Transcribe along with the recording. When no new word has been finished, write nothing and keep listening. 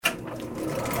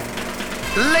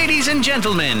Ladies and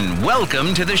gentlemen,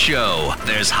 welcome to the show.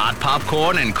 There's hot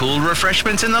popcorn and cool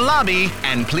refreshments in the lobby,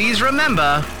 and please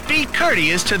remember, be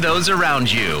courteous to those around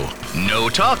you. No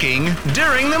talking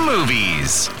during the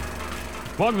movies.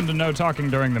 Welcome to No Talking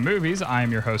During the Movies. I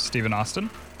am your host, Stephen Austin.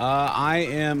 I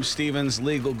am Steven's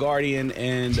legal guardian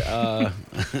and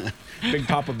Big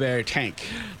Papa Bear Tank.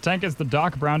 Tank is the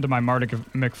Doc Brown to my Marty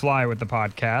McFly with the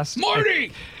podcast.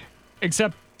 Marty!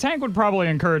 Except Tank would probably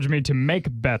encourage me to make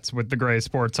bets with the Gray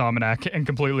Sports Almanac and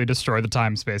completely destroy the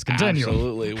time-space continuum.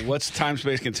 Absolutely. What's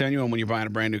time-space continuum when you're buying a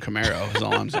brand new Camaro is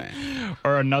all I'm saying.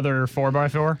 Or another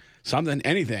 4x4. Something,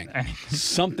 anything.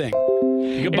 Something.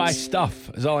 You can buy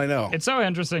stuff, is all I know. It's so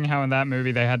interesting how in that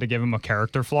movie they had to give him a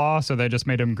character flaw, so they just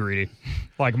made him greedy.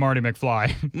 Like Marty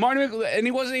McFly. And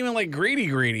he wasn't even like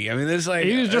greedy. I mean, there's like...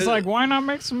 He was just like, why not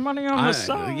make some money on the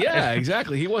side? Yeah,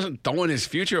 exactly. He wasn't throwing his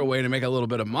future away to make a little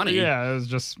bit of money. Yeah, it was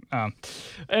just...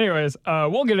 Anyways,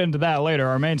 we'll get into that later.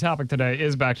 Our main topic today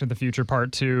is Back to the Future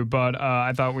Part 2, but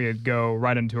I thought we'd go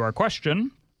right into our question.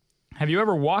 Have you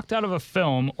ever walked out of a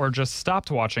film or just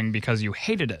stopped watching because you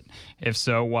hated it? If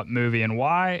so, what movie and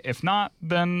why? If not,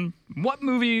 then what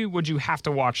movie would you have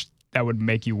to watch that would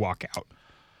make you walk out?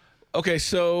 Okay,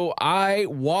 so I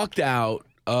walked out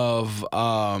of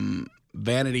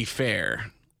Vanity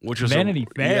Fair, which was Vanity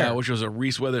Fair? Yeah, which was a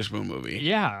Reese Witherspoon movie.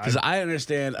 Yeah. Because I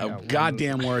understand a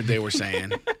goddamn word they were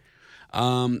saying.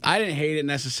 I didn't hate it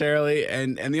necessarily,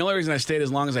 and the only reason I stayed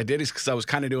as long as I did is because I was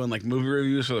kind of doing like movie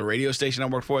reviews for the radio station I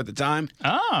worked for at the time.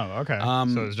 Oh, okay.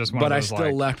 So it was just one but of I those,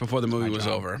 still left before the movie was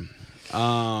over.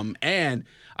 And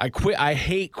I quit. I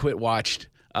hate quit watched.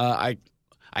 I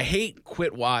hate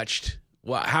quit watched.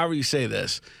 Well, however you say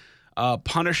this,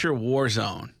 Punisher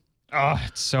Warzone. Oh,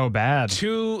 it's so bad.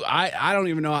 I don't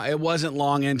even know. It wasn't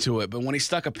long into it, but when he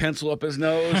stuck a pencil up his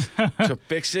nose to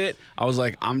fix it, I was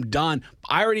like, I'm done.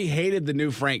 I already hated the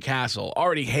new Frank Castle.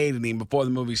 Already hated him before the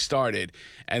movie started.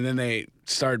 And then they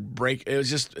started it was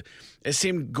just, it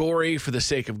seemed gory for the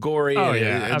sake of gory. Oh,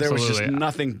 yeah, There was just absolutely.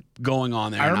 nothing going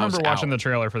on there. I remember watching the the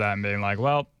trailer for that and being like,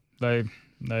 well, they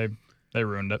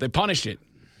ruined it. They punished it.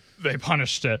 They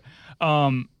punished it.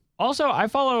 Also, I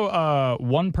follow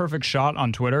One Perfect Shot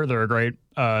on Twitter. They're a great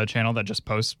channel that just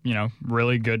posts,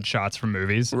 really good shots from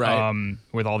movies, right?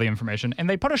 With all the information. And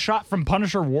they put a shot from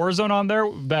Punisher Warzone on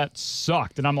there that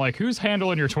sucked. And I'm like, who's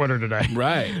handling your Twitter today?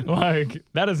 Right. Like,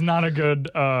 that is not a good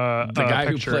the guy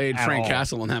who played Frank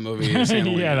Castle in that movie is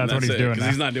handling yeah, that's what he's doing. Because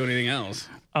he's not doing anything else.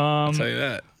 I'll tell you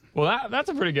that. Well, that's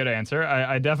a pretty good answer.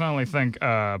 I definitely think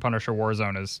Punisher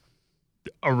Warzone is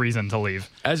a reason to leave.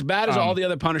 As bad as all the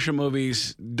other Punisher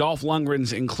movies, Dolph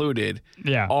Lundgren's included,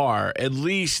 are, at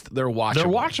least they're watchable. They're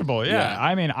watchable, yeah.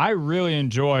 I mean, I really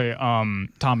enjoy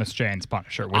Thomas Jane's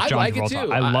Punisher with John like Travolta. It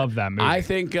too. I love that movie. I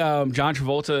think John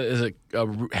Travolta is a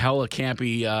hella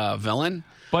campy villain.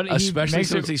 But especially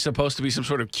since he's supposed to be some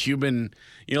sort of Cuban,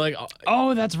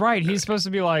 oh, that's right. He's supposed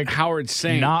to be like Howard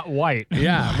Saint, not white.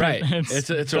 Yeah, right.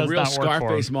 It's a real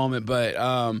Scarface moment, but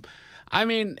I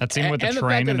mean, that scene with the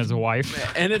train and his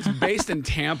wife, and it's based in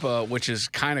Tampa, which is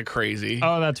kind of crazy.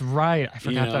 Oh, that's right. I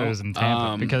forgot that it was in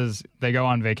Tampa because they go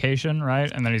on vacation,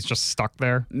 right? And then he's just stuck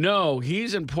there. No,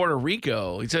 he's in Puerto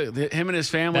Rico. Him and his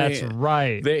family. That's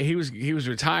right. He was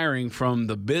retiring from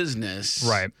the business,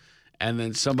 right? And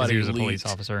then somebody he was a police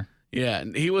officer. Yeah,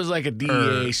 he was like a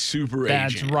DEA super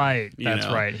agent. That's right. That's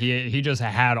right. He just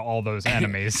had all those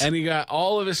enemies. And he got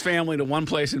all of his family to one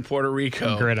place in Puerto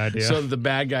Rico. Great idea. So that the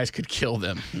bad guys could kill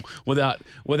them without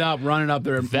running up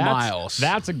their miles.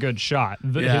 That's a good shot.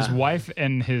 His wife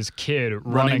and his kid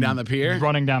running down the pier?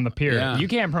 Running down the pier. Yeah. You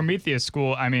can't Prometheus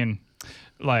School. I mean,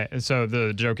 so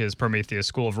the joke is Prometheus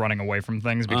School of running away from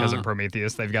things because of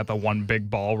Prometheus. They've got the one big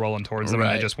ball rolling towards them and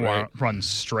they just run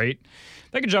straight.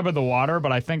 They could jump in the water,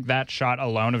 but I think that shot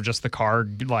alone of just the car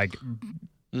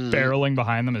barreling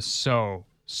behind them is so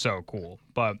cool.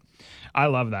 But I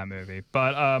love that movie.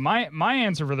 But my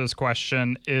answer for this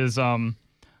question is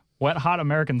Wet Hot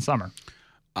American Summer.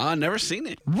 Never seen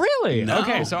it. Really? No,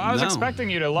 okay, so I was expecting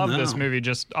you to love this movie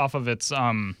just off of its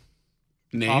name.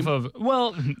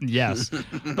 Yes,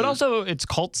 but also its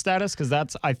cult status because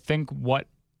that's I think what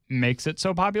makes it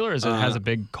so popular is it has a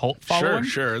big cult following.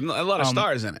 Sure. A lot of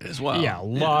stars in it as well. Yeah, a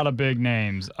lot of big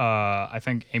names. I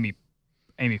think Amy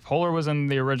Poehler was in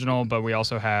the original, but we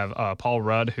also have Paul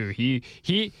Rudd, who he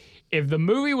if the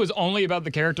movie was only about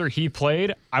the character he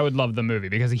played, I would love the movie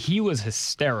because he was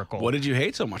hysterical. What did you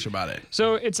hate so much about it?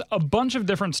 So it's a bunch of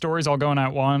different stories all going on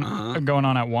at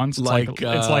once. It's like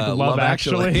Love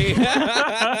Actually.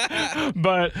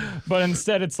 but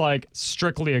instead it's like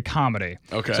strictly a comedy.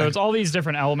 Okay. So it's all these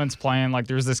different elements playing. Like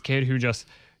there's this kid who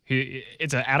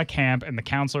It's at a camp, and the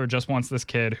counselor just wants this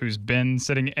kid who's been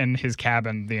sitting in his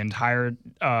cabin the entire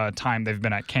time they've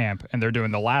been at camp, and they're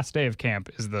doing the last day of camp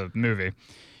is the movie.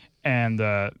 And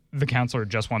the counselor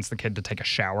just wants the kid to take a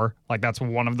shower. Like, that's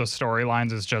one of the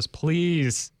storylines is just,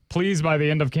 please, by the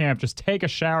end of camp, just take a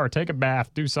shower, take a bath,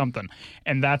 do something.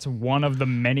 And that's one of the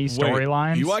many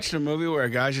storylines. You watched a movie where a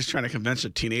guy's just trying to convince a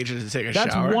teenager to take a shower?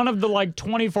 That's one of the,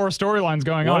 24 storylines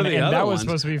going on, and that was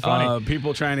supposed to be funny.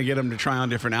 People trying to get him to try on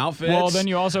different outfits. Well, then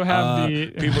you also have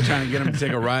people trying to get him to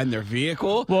take a ride in their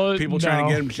vehicle. Well, people trying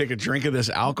to get him to take a drink of this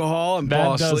alcohol and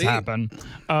fall asleep. That does happen.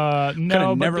 What kind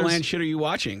of Neverland shit are you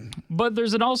watching? But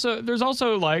there's also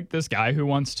this guy who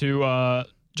wants to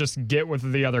just get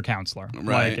with the other counselor.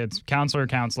 Right. Like, it's counselor,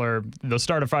 the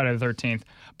start of Friday the 13th,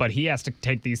 but he has to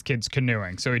take these kids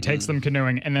canoeing. So he takes them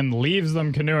canoeing and then leaves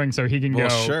them canoeing so he can go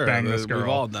bang this girl. We've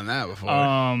all done that before.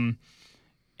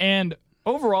 And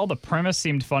overall, the premise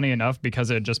seemed funny enough because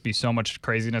it'd just be so much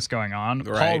craziness going on.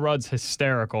 Right. Paul Rudd's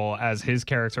hysterical as his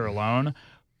character alone,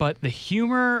 but the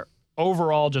humor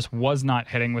overall just was not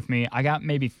hitting with me. I got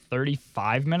maybe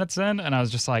 35 minutes in, and I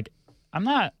was just like, I'm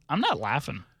not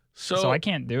laughing. So I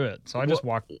can't do it. So I just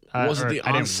walked. Was it the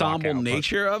ensemble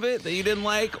nature of it that you didn't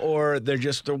like, or the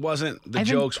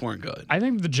jokes weren't good? I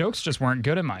think the jokes just weren't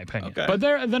good in my opinion. Okay. But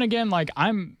then again,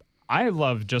 I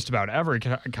love just about every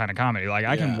kind of comedy. Like,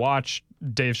 I can watch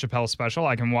Dave Chappelle's special.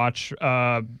 I can watch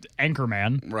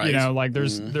Anchorman. Right. You know,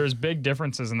 there's big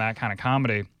differences in that kind of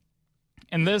comedy.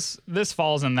 And this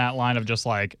falls in that line of just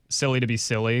silly to be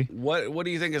silly. What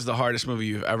do you think is the hardest movie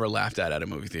you've ever laughed at a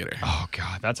movie theater? Oh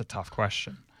God, that's a tough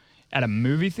question. At a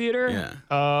movie theater?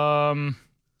 Yeah.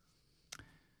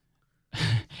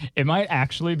 It might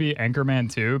actually be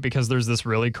Anchorman 2 because there's this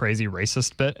really crazy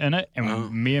racist bit in it.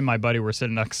 And me and my buddy were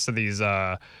sitting next to these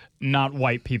not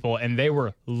white people, and they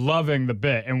were loving the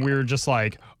bit. And we were just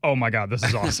like, oh my God, this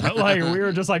is awesome. We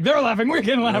were just like, they're laughing, we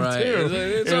can laugh too.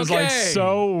 It was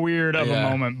so weird of a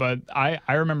moment. But I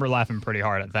remember laughing pretty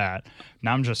hard at that.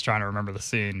 Now I'm just trying to remember the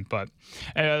scene. But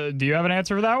do you have an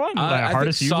answer for that one? I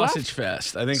think Sausage laughed?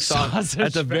 Fest. I think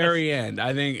at the very end.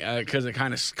 I think because it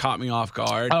kind of caught me off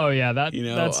guard. Oh yeah, that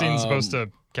scene's supposed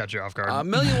to catch you off guard. A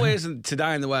Million Ways to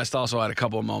Die in the West also had a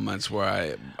couple of moments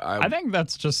where I think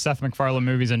that's just Seth MacFarlane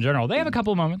movies in general. They have a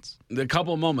couple of moments. The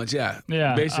couple of moments, yeah.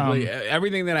 Yeah. Basically,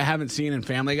 everything that I haven't seen in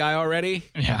Family Guy already.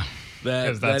 Yeah.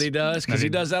 That he does, because he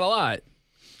does that a lot.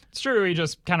 It's true. He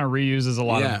just kind of reuses a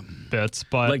lot of bits,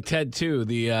 but like Ted 2,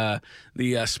 the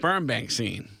sperm bank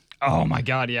scene. Oh my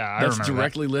God, yeah, I remember that's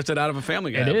directly lifted out of a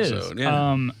Family Guy It episode. is.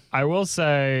 Yeah. I will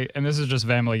say, and this is just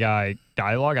Family Guy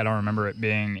dialogue. I don't remember it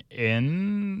being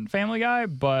in Family Guy,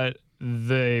 but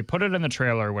they put it in the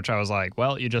trailer, which I was like,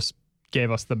 well, you just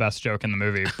gave us the best joke in the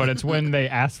movie. But it's when they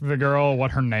ask the girl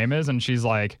what her name is, and she's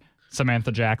like,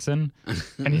 Samantha Jackson.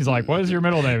 And he's like, what is your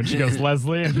middle name? And she goes,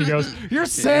 Leslie. And he goes, you're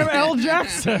Sam L.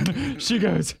 Jackson. She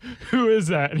goes, who is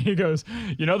that? And he goes,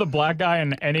 you know the black guy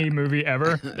in any movie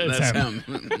ever? It's That's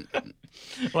him.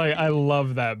 I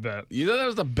love that bit. You thought that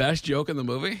was the best joke in the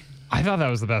movie? I thought that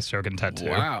was the best joke in Ted 2.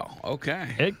 Wow.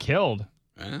 Okay. It killed.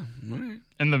 Yeah. All right.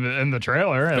 In the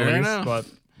trailer, at least.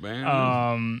 Enough.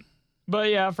 But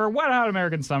yeah, for Wet Hot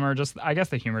American Summer, just I guess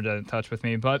the humor didn't touch with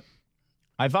me, but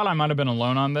I thought I might have been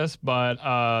alone on this, but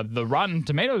the Rotten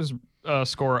Tomatoes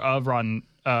score of Wet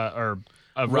Hot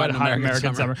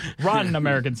American Summer, Rotten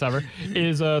American Summer,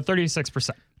 is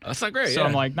 36%. That's not great. So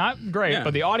I'm like, not great,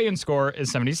 but the audience score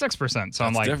is 76%. So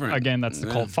I'm like, different. Again, that's the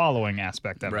cult following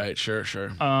aspect of it. Right. Sure.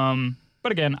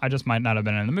 But again, I just might not have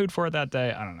been in the mood for it that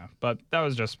day. I don't know. But that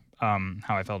was just how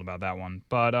I felt about that one.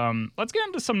 But let's get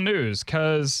into some news,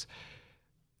 because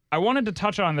I wanted to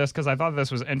touch on this because I thought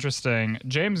this was interesting.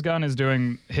 James Gunn is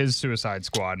doing his Suicide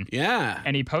Squad. Yeah.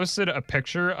 And he posted a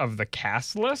picture of the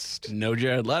cast list. No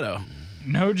Jared Leto.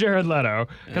 No Jared Leto,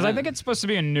 because I think it's supposed to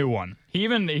be a new one. He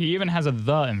even has a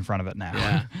 "the" in front of it now.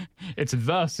 Yeah. It's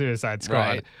the Suicide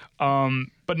Squad. Right.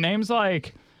 But names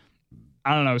like,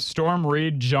 I don't know, Storm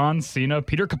Reed, John Cena,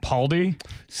 Peter Capaldi.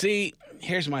 See,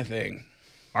 here's my thing.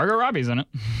 Margot Robbie's in it.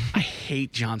 I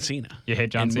hate John Cena. You hate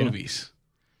John Cena? In movies.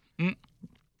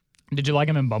 Did you like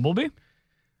him in Bumblebee?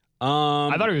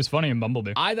 I thought he was funny in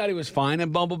Bumblebee. I thought he was fine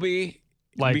in Bumblebee,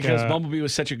 because Bumblebee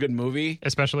was such a good movie.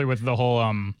 Especially with the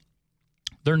whole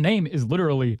their name is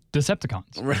literally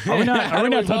Decepticons. Right. Are we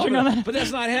not touching on that? But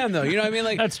that's not him, though. You know what I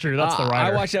mean? That's true. That's the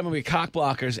writer. I watched that movie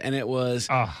Cockblockers, and it was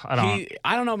I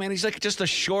don't know, man. He's like just a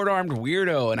short-armed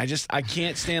weirdo, and I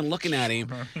can't stand looking at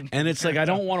him. And it's like I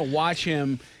don't want to watch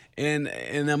him in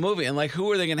the movie. And like,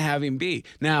 who are they going to have him be?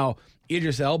 Now,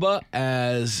 Idris Elba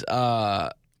as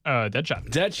Deadshot.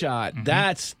 Deadshot. Mm-hmm.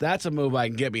 That's a move I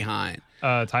can get behind.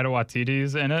 Taika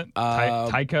Waititi's in it.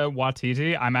 Taika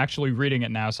Waititi. I'm actually reading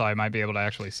it now, so I might be able to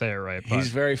actually say it right. But he's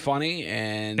very funny,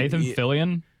 and Nathan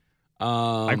Fillion,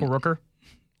 Michael Rooker.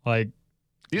 Like,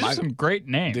 these are some great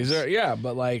names. These are,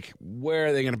 but like, where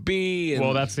are they going to be? And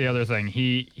well, that's the other thing.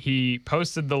 He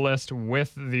posted the list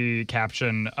with the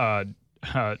caption,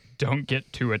 "Don't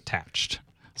get too attached."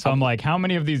 So I'm like, how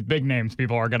many of these big names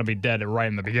people are going to be dead right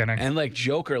in the beginning? And like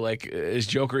Joker, like, is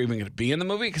Joker even going to be in the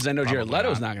movie? Because I know Jared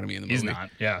Leto's not going to be in the movie. He's not.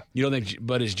 Yeah. You don't think?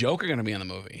 But is Joker going to be in the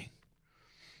movie?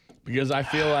 Because I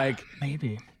feel like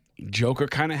maybe Joker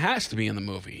kind of has to be in the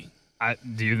movie.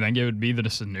 Do you think it would be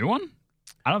this new one?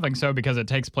 I don't think so, because it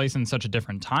takes place in such a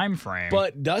different time frame.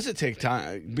 But does it take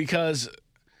time? Because,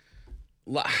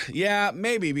 yeah,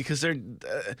 maybe, because they're.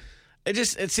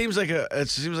 It seems like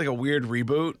a weird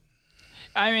reboot.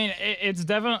 I mean, it's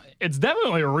definitely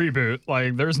a reboot.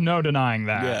 Like, there's no denying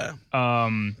that. Yeah.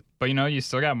 But you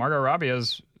still got Margot Robbie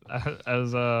as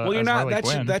well. You're not.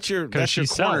 Harley That's your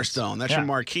sells. cornerstone. That's your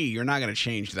marquee. You're not going to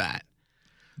change that.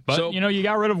 But so, you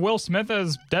got rid of Will Smith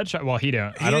as Deadshot. Well,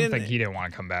 I don't think he didn't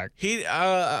want to come back.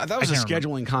 That was a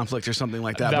scheduling conflict or something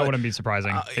like that. That wouldn't be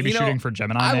surprising. They'd be shooting for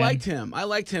Gemini. I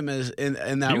liked him as in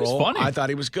that role. He was funny. I thought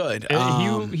he was good.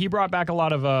 He brought back a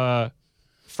lot of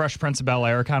Fresh Prince of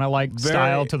Bel-Air kind of like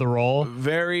style to the role.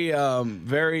 Very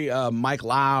Mike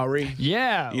Lowry.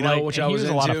 Yeah, which I was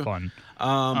into. A lot of fun.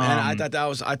 And I thought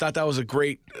that was a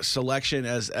great selection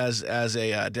as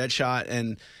a Deadshot,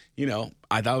 and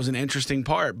I thought it was an interesting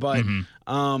part. But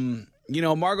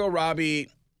Margot Robbie,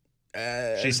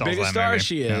 as big a star as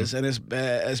she is, and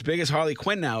as big as Harley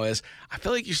Quinn now is, I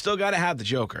feel like you still got to have the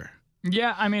Joker.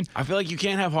 Yeah, I mean, I feel like you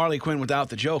can't have Harley Quinn without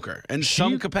the Joker in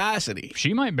some capacity.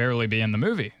 She might barely be in the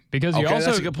movie because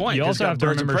that's a good point. You also have to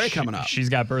remember Birds of Prey coming up. She's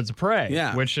got Birds of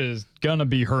Prey, which is gonna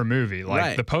be her movie.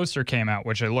 Like the poster came out,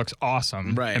 which it looks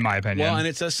awesome, in my opinion. Well, and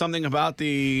it says something about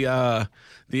the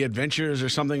adventures or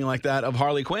something like that of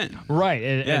Harley Quinn. Right.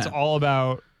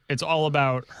 It's all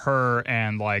about her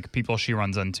and like people she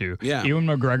runs into. Yeah. Ewan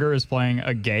McGregor is playing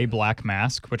a gay Black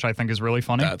Mask, which I think is really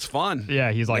funny. That's fun.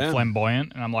 Yeah, he's like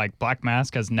flamboyant, and I'm like, Black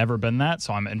Mask has never been that,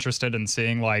 so I'm interested in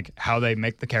seeing like how they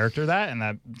make the character that, and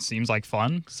that seems like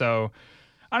fun. So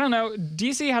I don't know.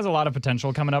 DC has a lot of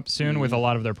potential coming up soon with a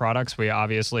lot of their products. We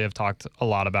obviously have talked a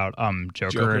lot about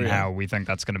Joker and how we think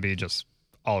that's going to be just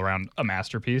all around a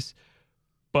masterpiece.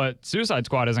 But Suicide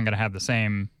Squad isn't going to have the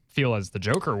same feel as the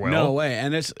Joker will. No way.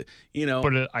 And it's,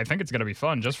 But I think it's going to be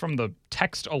fun. Just from the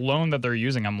text alone that they're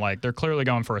using, I'm like, they're clearly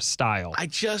going for a style. I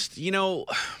just, I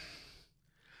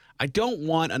don't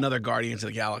want another Guardians of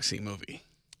the Galaxy movie.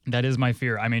 That is my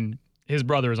fear. I mean, his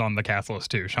brother is on the cast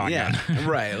list too, Sean Gunn. Yeah,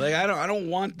 right. Like, I don't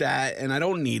want that, and I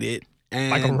don't need it. And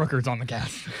Michael Rooker's on the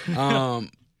cast.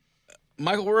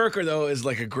 Michael Rooker, though, is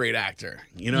like a great actor.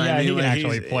 You know what I mean? He like, can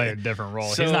actually play a different role.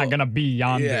 He's not going to be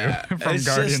Yondu from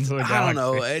Guardians of the Galaxy. I don't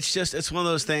know. It's one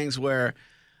of those things where,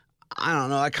 I don't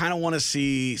know, I kind of want to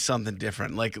see something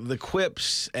different. Like the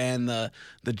quips and the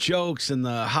jokes and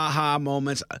the ha-ha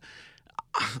moments.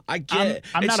 I get it.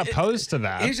 I'm not opposed to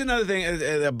that. Here's another thing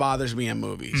that bothers me in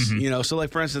movies. So like,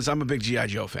 for instance, I'm a big G.I.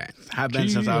 Joe fan. Have been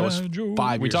since I was 5 years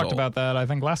old. We talked about that, I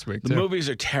think, last week, too. The movies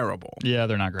are terrible. Yeah,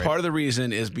 they're not great. Part of the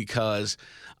reason is because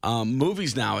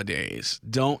movies nowadays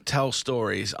don't tell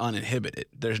stories uninhibited.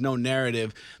 There's no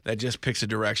narrative that just picks a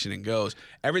direction and goes.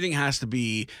 Everything has to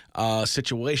be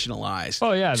situationalized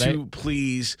to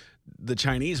please the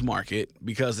Chinese market,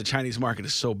 because the Chinese market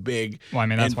is so big. Well, I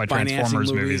mean, that's why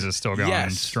Transformers movies is still going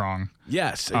strong.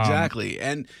 Yes, exactly.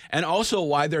 And also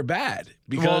why they're bad,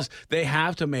 because they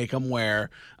have to make them where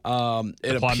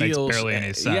it plot appeals. Makes barely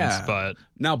any sense, but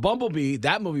now Bumblebee,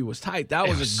 that movie was tight. That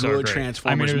was a good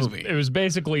Transformers movie. It was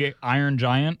basically Iron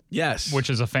Giant,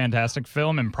 which is a fantastic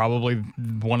film and probably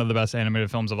one of the best animated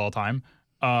films of all time.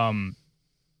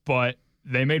 But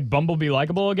they made Bumblebee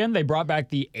likable again. They brought back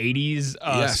the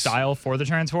 80s style for the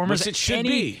Transformers. Which it should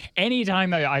be. Anytime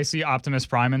that I see Optimus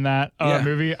Prime in that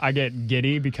movie, I get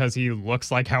giddy because he looks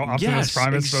like how Optimus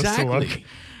Prime is supposed to look.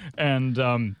 And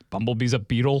Bumblebee's a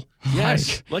beetle.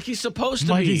 Yes, like he's supposed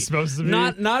to be. He's supposed to be.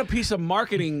 Not a piece of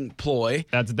marketing ploy.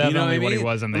 That's definitely what he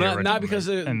was in the original. Not because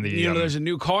there's a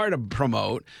new car to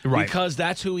promote. Right. Because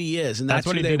that's who he is, and that's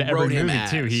what who he they did wrote every him movie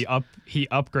as. too. He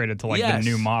upgraded to like the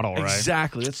new model, right?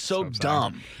 Exactly. That's so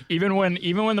dumb. Even when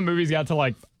the movies got to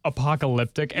like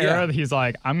apocalyptic era, he's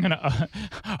like, I'm gonna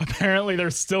apparently they're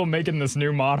still making this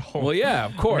new model. Well, yeah,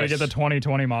 of course. I'm gonna get the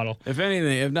 2020 model. If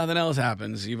anything, if nothing else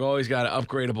happens, you've always got an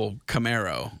upgradable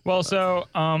Camaro. Well, so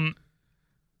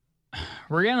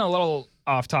we're getting a little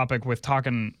off topic with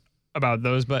talking about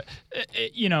those, but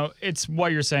it's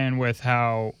what you're saying with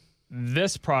how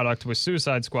this product with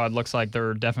Suicide Squad looks like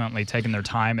they're definitely taking their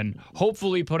time and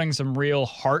hopefully putting some real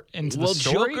heart into the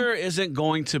story. Well, Joker isn't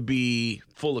going to be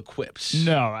full of quips.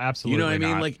 No, absolutely. You know what I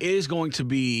mean? not. Like, it is going to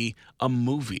be a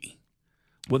movie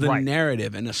with a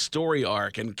narrative and a story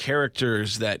arc and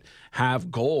characters that have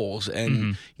goals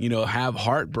and, have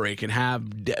heartbreak and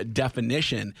have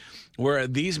definition. Where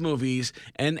these movies,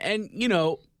 and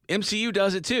MCU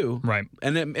does it too. Right.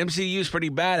 And then MCU is pretty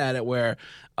bad at it where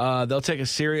they'll take a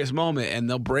serious moment and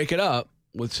they'll break it up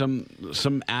with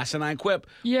some asinine quip.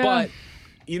 Yeah. But,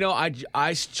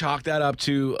 I chalk that up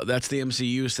to that's the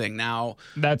MCU's thing. Now,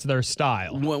 that's their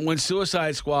style. When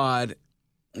Suicide Squad,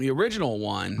 the original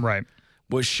one, Right.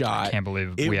 was shot. I can't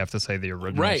believe we have to say the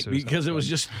original. Right, Suicide because Squad. it was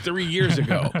just 3 years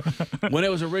ago. When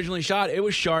it was originally shot, it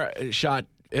was shot.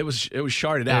 It was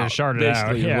sharded out. sharded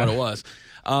basically, out, yeah. is what it was.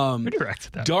 Who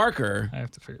directed that? Darker. I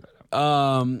have to figure that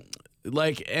out.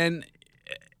 And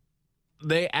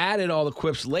they added all the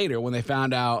quips later when they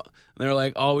found out. They were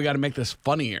like, "Oh, we got to make this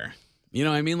funnier." You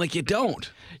know what I mean? Like, you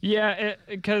don't. Yeah,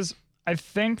 because I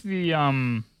think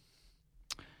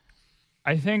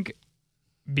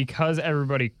because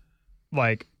everybody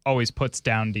always puts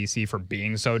down DC for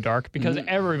being so dark, because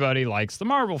everybody likes the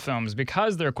Marvel films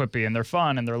because they're quippy and they're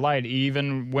fun and they're light,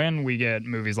 even when we get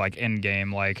movies like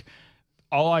Endgame. Like,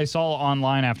 all I saw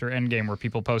online after Endgame were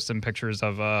people posting pictures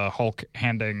of Hulk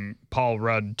handing Paul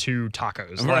Rudd 2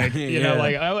 tacos. Right,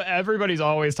 Everybody's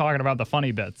always talking about the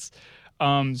funny bits.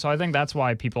 So I think that's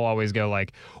why people always go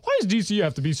like, why does DC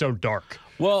have to be so dark?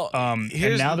 Well,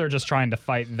 and now they're just trying to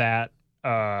fight that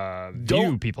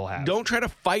view people have. Don't try to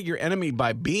fight your enemy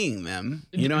by being them.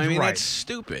 You know what I mean? Right. That's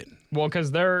stupid. Well,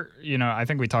 because they're, I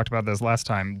think we talked about this last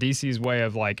time. DC's way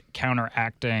of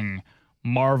counteracting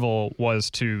Marvel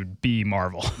was to be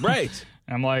Marvel. Right.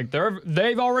 I'm like,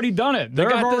 they've already done it.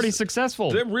 They're already successful.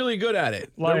 They're really good at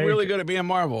it. They're really good at being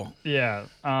Marvel. Yeah.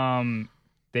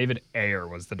 David Ayer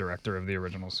was the director of the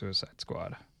original Suicide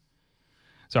Squad.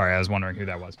 Sorry, I was wondering who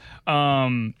that was.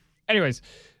 Anyways,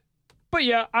 but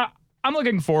yeah, I'm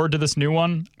looking forward to this new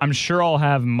one. I'm sure I'll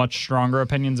have much stronger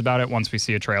opinions about it once we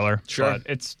see a trailer. Sure. But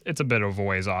it's a bit of a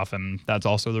ways off, and that's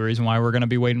also the reason why we're going to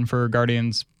be waiting for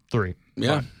Guardians 3.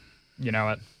 Yeah. But you know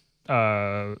what?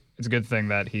 It's a good thing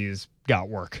that he's got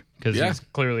work, because he's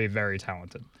clearly very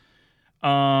talented.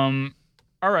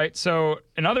 All right, so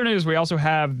in other news, we also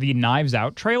have the Knives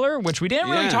Out trailer, which we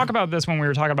didn't really talk about this when we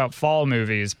were talking about fall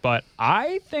movies, but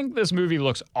I think this movie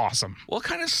looks awesome. Well, it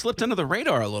kind of slipped under the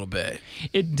radar a little bit.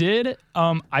 It did.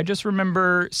 I just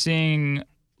remember seeing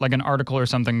an article or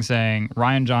something saying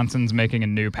Rian Johnson's making a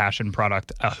new passion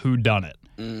product, a whodunit.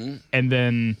 Mm-hmm. And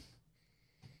then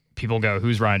people go,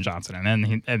 "Who's Rian Johnson?"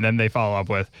 And then they follow up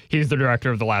with, "He's the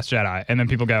director of The Last Jedi." And then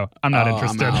people go, "I'm not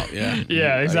interested." I'm out. Yeah.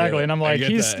 Yeah, exactly. And I'm like,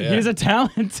 he's a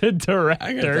talented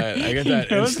director. I get that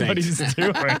he knows instinct. what he's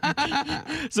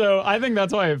doing. So I think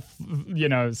that's why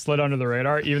it slid under the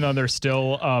radar, even though they're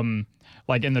still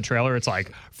in the trailer, it's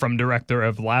from director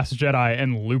of Last Jedi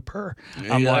and Looper.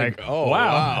 I'm like, oh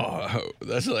wow.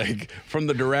 That's from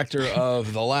the director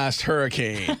of The Last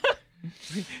Hurricane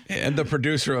and the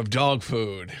producer of Dog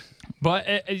Food. But,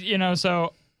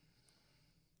 so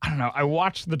I don't know. I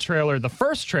watched the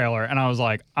first trailer, and I was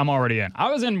like, I'm already in.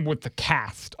 I was in with the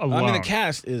cast alone. I mean, the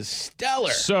cast is stellar.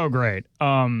 So great.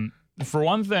 For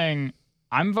one thing,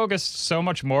 I'm focused so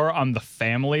much more on the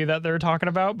family that they're talking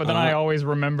about, but then I always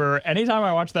remember, anytime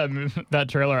I watch that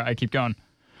trailer, I keep going,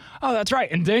 oh, that's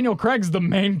right. And Daniel Craig's the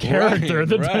main character,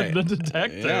 the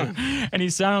detective. Yeah. And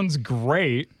he sounds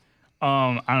great.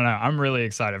 I don't know. I'm really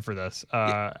excited for this.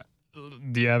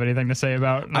 Do you have anything to say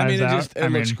about Knives Out?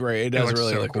 It looks great. It does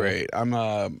really so look cool. great.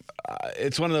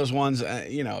 It's one of those ones,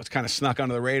 it's kind of snuck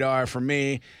under the radar for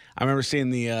me. I remember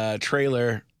seeing the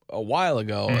trailer a while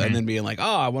ago and then being like,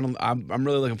 oh, I'm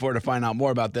really looking forward to find out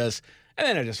more about this. And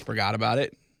then I just forgot about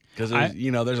it because,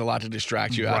 there's a lot to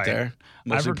distract you out there,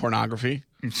 mostly pornography.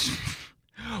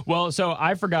 Well, so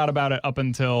I forgot about it up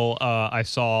until I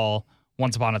saw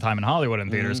Once Upon a Time in Hollywood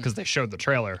in theaters, because they showed the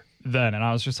trailer then, and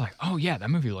I was just like, oh yeah,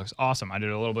 that movie looks awesome. I did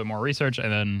a little bit more research,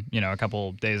 and then a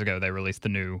couple days ago they released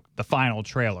the final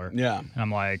trailer. Yeah, and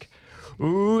I'm like,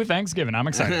 ooh, Thanksgiving, I'm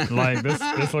excited.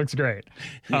 This looks great.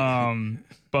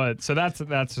 But so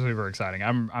that's super exciting.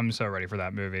 I'm so ready for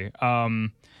that movie.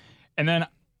 And then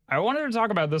I wanted to talk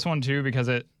about this one too, because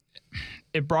it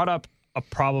brought up a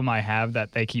problem I have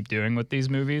that they keep doing with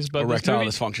these movies. But erectile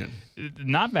dysfunction.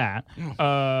 Not that.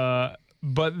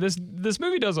 But this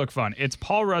movie does look fun. It's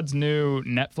Paul Rudd's new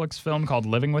Netflix film called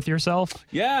Living with Yourself.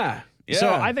 Yeah. Yeah. So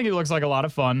I think it looks like a lot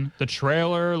of fun. The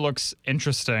trailer looks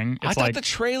interesting. I thought the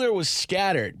trailer was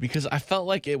scattered because I felt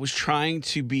like it was trying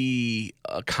to be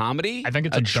a comedy. I think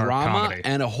it's a dark drama comedy.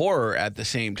 and a horror at the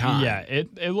same time. Yeah,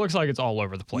 it looks like it's all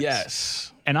over the place.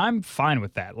 Yes. And I'm fine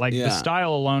with that. Like, the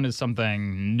style alone is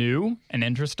something new and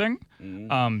interesting.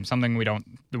 Something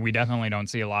we definitely don't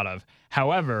see a lot of.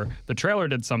 However, the trailer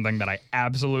did something that I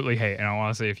absolutely hate, and I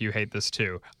want to see if you hate this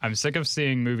too. I'm sick of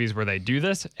seeing movies where they do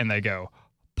this and they go,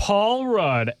 Paul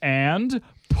Rudd and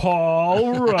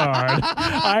Paul Rudd.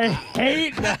 I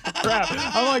hate that crap.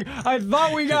 I'm like, I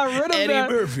thought we got rid of Eddie that.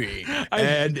 Murphy.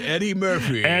 And Eddie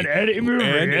Murphy. And Eddie Murphy.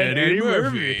 And Eddie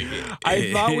Murphy.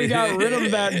 I thought we got rid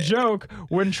of that joke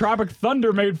when Tropic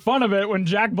Thunder made fun of it when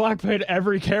Jack Black played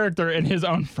every character in his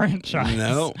own franchise.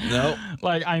 No.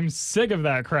 Like, I'm sick of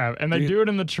that crap. And they do it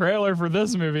in the trailer for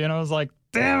this movie, and I was like,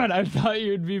 damn it, I thought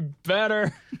you'd be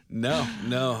better. No.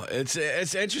 It's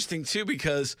interesting, too,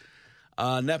 because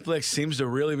Netflix seems to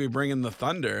really be bringing the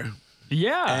thunder.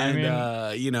 Yeah, And,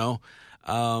 I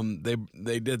mean,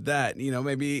 they did that.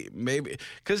 Maybe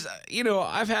because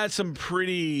I've had some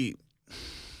pretty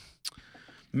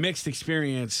mixed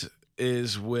experiences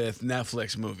with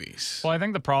Netflix movies. well, I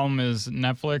think the problem is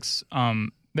Netflix.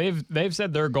 They've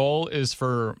said their goal is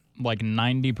for like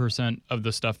 90% of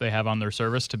the stuff they have on their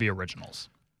service to be originals,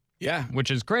 Yeah. which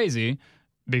is crazy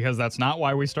because that's not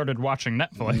why we started watching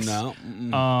Netflix.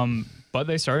 No. But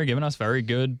they started giving us very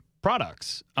good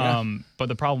products. Yeah. But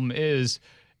the problem is,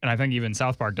 and I think even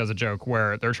South Park does a joke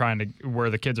where where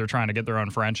the kids are trying to get their own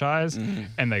franchise,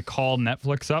 and they call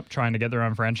Netflix up trying to get their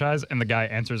own franchise, and the guy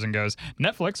answers and goes,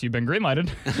 "Netflix, you've been greenlighted."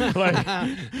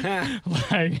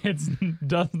 like it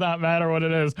does not matter what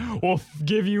it is. We'll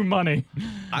give you money.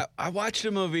 I watched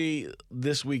a movie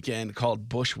this weekend called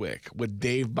Bushwick with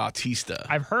Dave Bautista.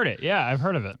 I've heard it. Yeah, I've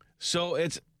heard of it. So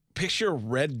it's picture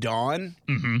Red Dawn,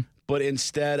 but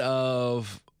instead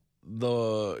of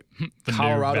the The new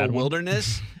Colorado bad one.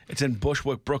 wilderness, it's in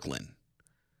Bushwick, Brooklyn.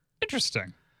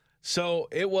 Interesting. So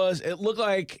it looked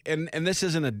like, and this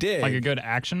isn't a dig. Like a good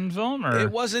action film, or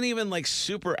It wasn't even like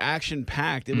super action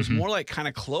packed. It was more like kind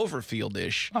of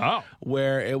Cloverfield-ish, oh,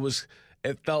 where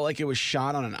it felt like it was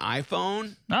shot on an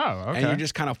iPhone. okay. And you're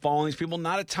just kind of following these people.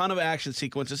 Not a ton of action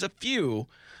sequences, a few,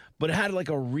 but it had like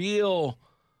a real,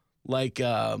 like,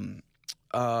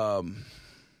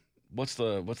 what's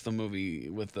the movie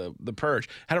with the Purge?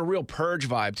 Had a real Purge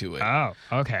vibe to it. Oh,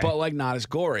 okay. But like not as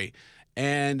gory.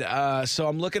 And so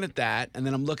I'm looking at that, and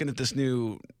then I'm looking at this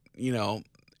new,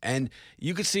 and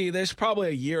you could see there's probably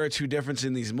a year or two difference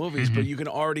in these movies, but you can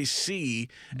already see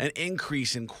an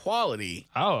increase in quality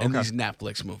in these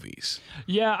Netflix movies.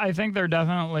 Yeah, I think they're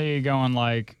definitely going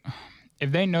like,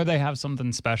 if they know they have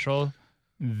something special,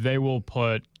 they will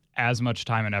put as much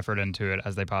time and effort into it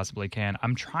as they possibly can.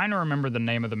 I'm trying to remember the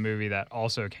name of the movie that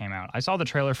also came out. I saw the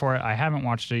trailer for it. I haven't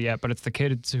watched it yet, but it's the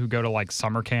kids who go to like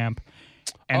summer camp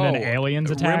and then aliens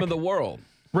attack. Rim of the World.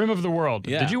 Rim of the World.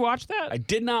 Yeah. Did you watch that? I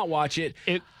did not watch it.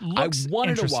 It looks I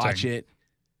wanted to interesting. watch it,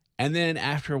 and then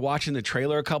after watching the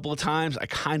trailer a couple of times, I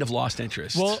kind of lost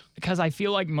interest. Well, because I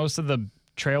feel like most of the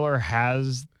trailer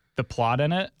has the plot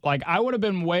in it. Like, I would have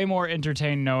been way more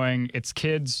entertained knowing it's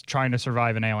kids trying to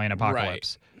survive an alien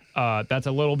apocalypse. That's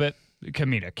a little bit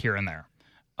comedic here and there.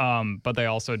 But they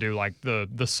also do like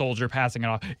the soldier passing it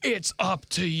off. It's up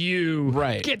to you.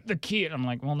 Right. Get the key. And I'm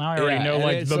like, well, now I already know and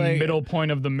like it's the like- middle point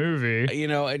of the movie.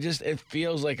 It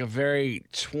feels like a very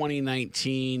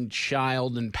 2019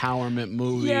 child empowerment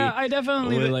movie. Yeah, I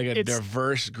definitely with like a it's-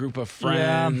 diverse group of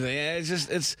friends. Yeah,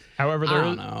 it's. However, I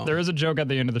don't know. there is a joke at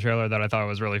the end of the trailer that I thought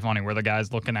was really funny where the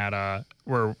guy's looking at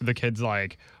where the kid's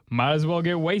like, might as well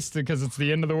get wasted because it's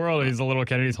the end of the world. He's a little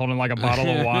kid and he's holding like a bottle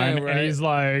of wine Right. and he's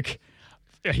like,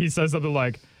 he says something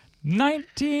like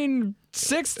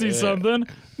 1960 something.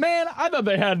 Man, I thought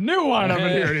they had new wine up in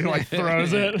here. And he like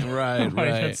throws it. Right, Like,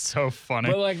 right. It's so funny.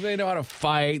 But like they know how to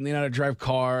fight and they know how to drive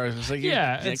cars. It's like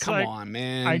It's come like, on,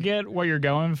 man. I get what you're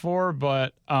going for,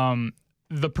 but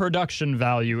the production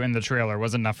value in the trailer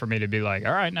was enough for me to be like,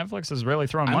 all right, Netflix is really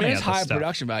throwing money it's at this high stuff.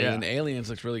 production value, Yeah. and Aliens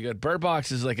looks really good. Bird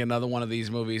Box is like another one of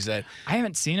these movies that I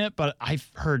haven't seen it, but I've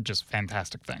heard just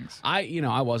fantastic things. I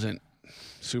wasn't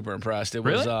super impressed. It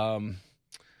Really?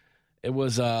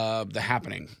 was The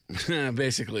Happening,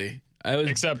 basically. I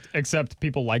was Except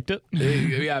people liked it.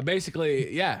 yeah,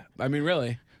 basically, yeah. I mean,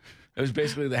 really, it was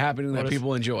basically The Happening that What is-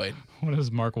 people enjoyed. What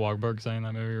does Mark Wahlberg say in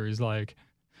that movie where he's like,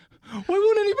 why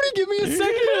won't anybody give me a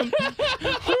second?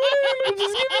 Why won't anybody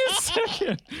just give me a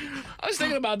second? I was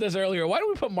thinking about this earlier. Why do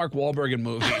we put Mark Wahlberg in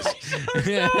movies?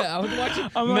 Yeah, I was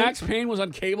watching. Max Payne was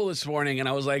on cable this morning, and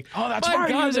I was like, "Oh, that's my right.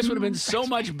 God, this would have been so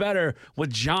much better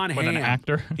with John Hamm, an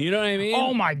actor." You know what I mean?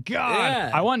 Oh my God!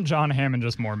 Yeah. I want John Hamm in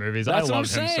just more movies. That's I what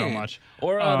love I'm him saying. so much.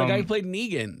 Or the guy who played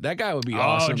Negan. That guy would be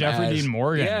awesome. Oh, Jeffrey Dean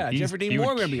Morgan. Yeah, Jeffrey Dean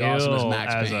Morgan would be kill awesome as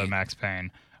Max Payne. As a Max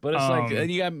Payne. But it's like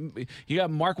you got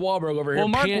Mark Wahlberg over here. Well,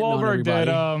 Mark panting on Wahlberg did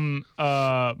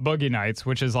everybody. Boogie Nights,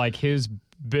 which is like his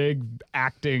big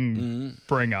acting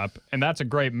bring up, and that's a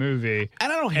great movie.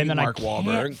 And I don't hate and then Mark I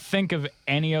Wahlberg. can't think of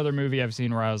any other movie I've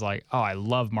seen where I was like, oh, I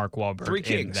love Mark Wahlberg. Three in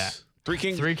Kings. that. Three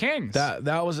Kings. Three Kings.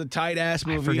 That was a tight ass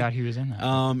movie. I forgot he was in that.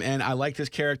 And I liked his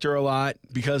character a lot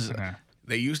because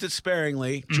they used it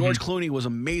sparingly. George Clooney was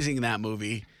amazing in that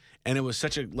movie, and it was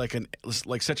such a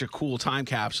such a cool time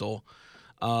capsule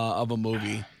of a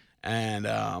movie. And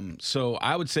so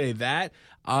I would say that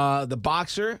The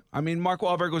Boxer. I mean, Mark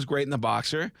Wahlberg was great in The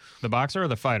Boxer. The Boxer or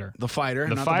The Fighter? The Fighter.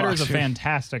 The not Fighter the is a Boxer.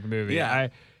 fantastic movie. Yeah.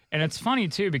 And it's funny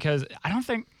too because I don't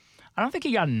think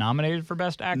he got nominated for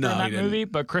Best Actor No, in that he didn't. movie,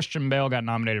 but Christian Bale got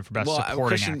nominated for Best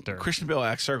Supporting Actor. Christian Bale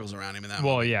acts circles around him in that.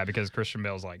 Well, yeah, because Christian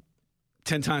Bale's like,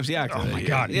 10 times the actor. oh my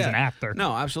God, he's an actor.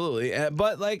 No, absolutely.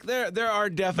 But like there are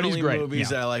definitely great, movies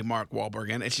yeah. that I like Mark Wahlberg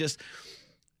in. It's just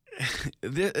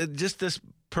this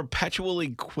perpetually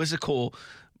quizzical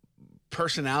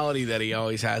personality that he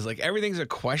always has. Like everything's a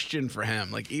question for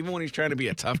him. Like even when he's trying to be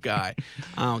a tough guy,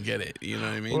 I don't get it. You know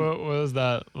what I mean? What was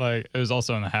that? Like, it was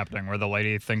also in The Happening where the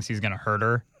lady thinks he's gonna hurt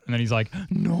her, and then he's like,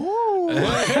 "No."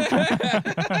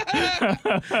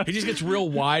 He just gets real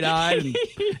wide-eyed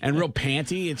and real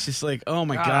panty. It's just like, oh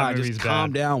my God, God, that just movie's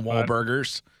calm bad. down, But-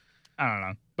 Wahlburgers. I don't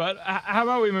know. But how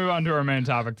about we move on to our main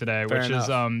topic today, Fair which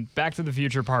enough. is Back to the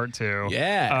Future Part 2.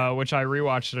 Yeah. Which I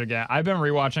rewatched it again. I've been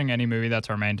rewatching any movie that's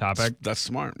our main topic. That's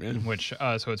smart, man. Which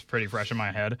so it's pretty fresh in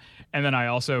my head, and then I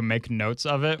also make notes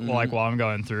of it like while I'm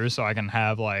going through, so I can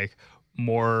have like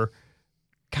more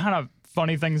kind of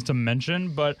funny things to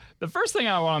mention. But the first thing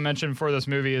I want to mention for this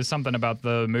movie is something about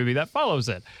the movie that follows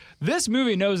it. This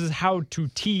movie knows how to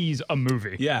tease a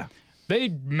movie. Yeah. They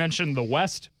mentioned the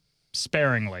West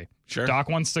sparingly. Sure. Doc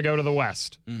wants to go to the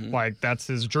West. Like, that's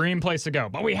his dream place to go.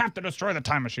 But we have to destroy the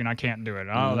time machine. I can't do it.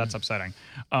 Oh, that's upsetting.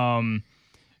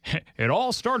 It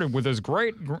all started with his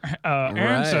great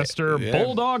ancestor, yeah.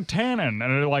 Bulldog Tannen.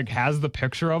 And it, like, has the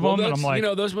picture of him. And I'm like, you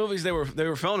know, those movies, they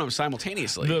were filming them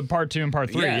simultaneously. the Part 2 and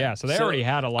Part 3, yeah. So they already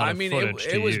had a lot of footage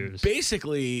it to was use.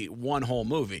 basically one whole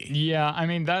movie. Yeah, I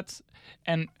mean, that's...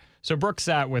 And so Brooke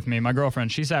sat with me, my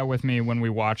girlfriend, she sat with me when we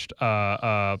watched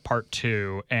Part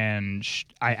 2, and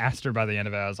I asked her by the end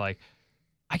of it, I was like,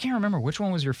 I can't remember which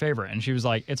one was your favorite. And she was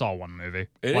like, it's all one movie.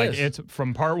 It like, is. It's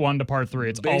from Part 1 to Part 3,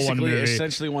 it's Basically, all one movie.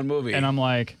 essentially one movie. And I'm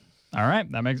like, all right,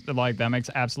 that makes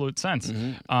absolute sense.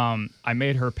 I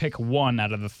made her pick one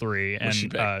out of the three, and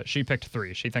she picked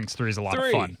 3. She thinks 3 is a lot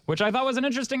of fun, which I thought was an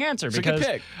interesting answer It's because a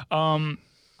good pick.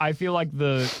 I feel like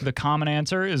the common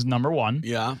answer is number 1.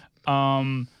 Yeah.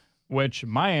 Which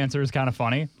my answer is kind of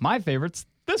funny. My favorite's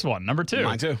this one, number 2.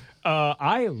 Mine too.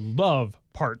 I love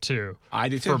Part 2. I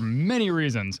do too. For many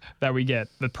reasons. That we get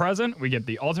the present, we get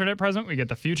the alternate present, we get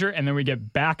the future, and then we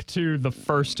get back to the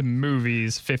first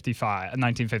movie's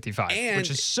 1955, which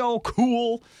is so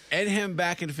cool. And him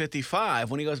back in 55,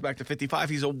 when he goes back to 55,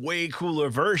 he's a way cooler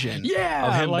version Yeah,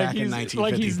 of him like back in he's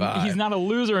 1955. he's not a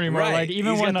loser anymore. Right. Like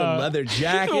even he's when got the leather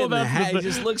jacket well, and the that's hat, the he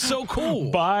just looks so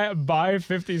cool. buy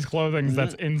 50s clothing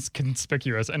that's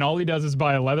inconspicuous, and all he does is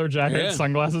buy a leather jacket,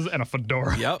 sunglasses, and a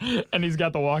fedora. Yep. And he's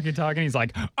got the walkie-talkie, and he's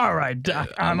like, "All right, Doc,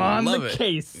 I'm on love the it.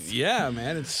 case." Yeah,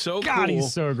 man, it's so God, cool.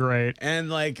 he's so great. And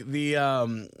like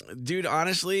the dude,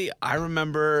 honestly, I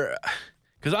remember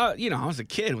because I was a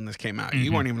kid when this came out.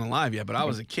 You weren't even alive yet, but I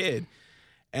was a kid.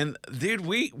 And dude,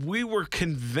 we were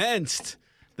convinced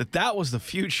that was the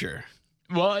future.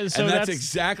 Well, so And that's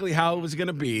exactly how it was going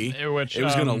to be. Which, it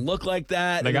was going to look like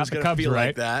that. they It got was the going to Cubs feel right.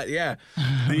 like that. Yeah.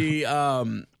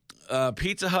 The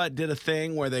Pizza Hut did a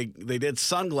thing where they did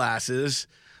sunglasses.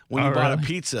 When you bought a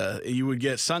pizza, you would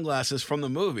get sunglasses from the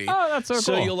movie. Oh, that's so cool.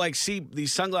 So you'll like see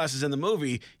these sunglasses in the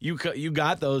movie. You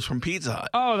got those from Pizza Hut.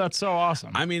 Oh, that's so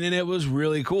awesome. I mean, and it was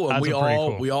really cool. And That's pretty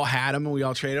cool. we all had them and we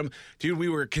all traded them. Dude, we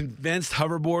were convinced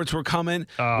hoverboards were coming.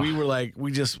 We were like,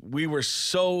 we were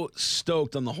so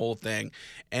stoked on the whole thing.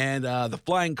 And the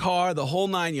flying car, the whole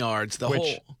 9 yards,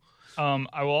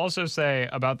 I will also say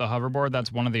about the hoverboard,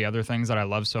 that's one of the other things that I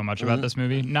love so much about this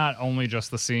movie. Not only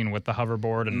just the scene with the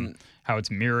hoverboard and how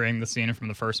it's mirroring the scene from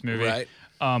the first movie, Right.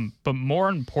 But more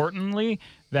importantly,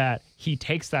 that he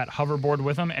takes that hoverboard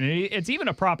with him, and it's even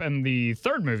a prop in the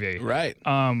third movie. Right.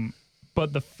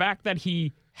 But the fact that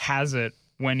he has it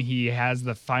when he has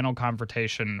the final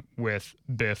confrontation with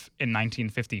Biff in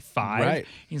 1955. Right.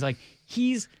 He's like,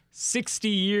 he's 60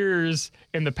 years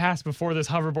in the past before this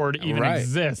hoverboard even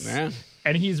exists. Yeah.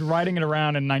 And he's riding it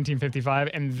around in 1955,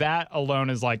 and that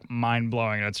alone is like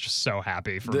mind-blowing, and it's just so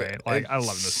happy for me. Like, I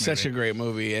love this movie. Such a great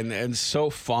movie and so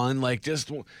fun. Like,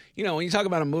 just, you know, when you talk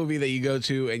about a movie that you go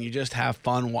to and you just have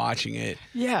fun watching it.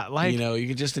 Yeah, like, you know, you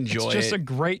can just enjoy it. It's just a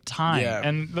great time. Yeah.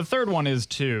 And the third one is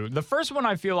too. The first one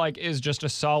I feel like is just a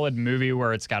solid movie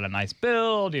where it's got a nice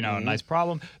build, you know, a nice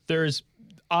problem. There's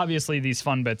obviously these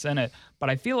fun bits in it,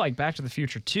 but I feel like Back to the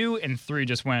Future 2 and 3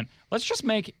 just went, let's just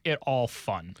make it all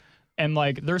fun. And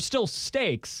like, there's still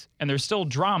stakes and there's still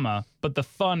drama, but the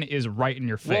fun is right in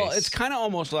your face. Well, it's kind of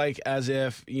almost like as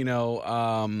if, you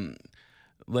know,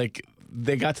 like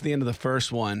they got to the end of the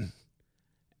first one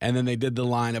and then they did the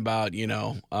line about, you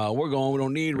know, we're going, we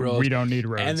don't need roads. We don't need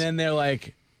roads. And then they're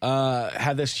like,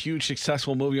 had this huge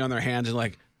successful movie on their hands and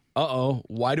like,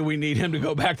 why do we need him to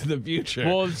go back to the future?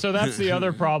 Well, so that's the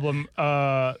other problem.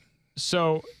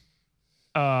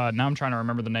 Now I'm trying to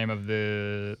remember the name of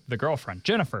the girlfriend,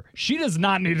 Jennifer. She does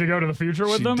not need to go to the future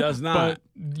with them. She does not.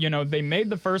 But, you know, they made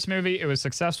the first movie. It was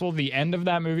successful. The end of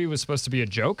that movie was supposed to be a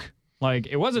joke. Like,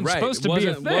 it wasn't supposed to be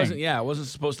a thing. It wasn't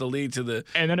supposed to lead to the...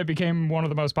 And then it became one of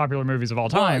the most popular movies of all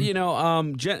time. Well,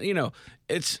 you know,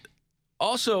 it's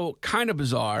also kind of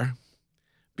bizarre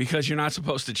because you're not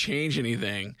supposed to change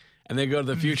anything, and they go to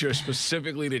the future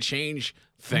specifically to change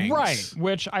things. Right,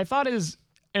 which I thought is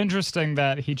interesting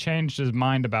that he changed his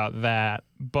mind about that,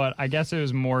 but I guess it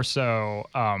was more so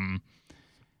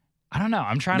I don't know.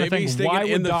 I'm trying to think, why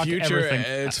would Doc ever think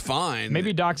it's fine?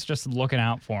 Maybe Doc's just looking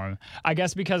out for him. I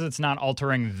guess because it's not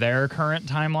altering their current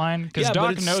timeline. Because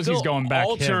Doc knows he's going back.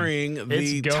 Altering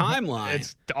the timeline.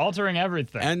 It's altering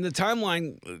everything. And the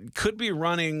timeline could be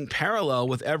running parallel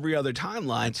with every other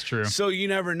timeline. That's true. So you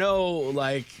never know,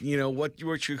 like, you know, what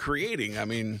you're creating. I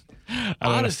mean,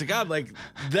 honest to God, like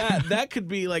that could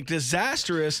be like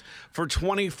disastrous for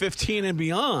 2015 and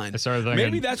beyond. I started thinking,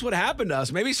 maybe that's what happened to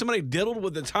us. Maybe somebody diddled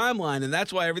with the timeline, and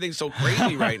that's why everything's so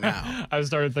crazy right now. I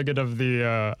started thinking of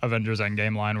the Avengers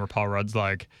Endgame line where Paul Rudd's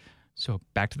like, so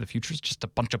Back to the Future is just a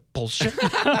bunch of bullshit.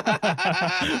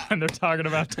 And they're talking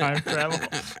about time travel.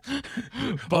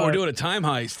 But we're doing a time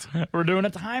heist. We're doing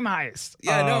a time heist.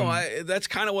 Yeah, that's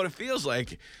kind of what it feels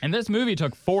like. And this movie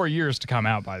took 4 years to come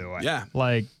out, by the way. Yeah.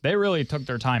 Like, they really took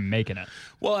their time making it.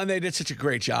 Well, and they did such a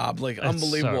great job. Like,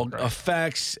 unbelievable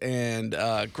effects and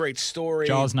great story.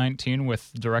 Jaws 19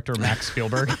 with director Max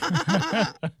Spielberg.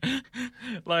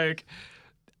 Like,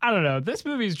 I don't know. This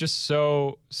movie is just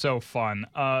so fun.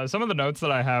 Some of the notes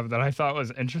that I have that I thought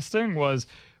was interesting was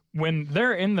when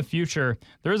they're in the future,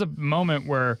 there's a moment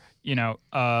where, you know,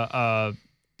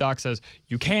 Doc says,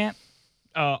 you can't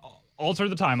alter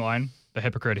the timeline, the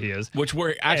hypocrite he is. Which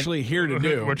we're actually here to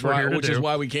do. Which is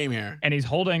why we came here. And he's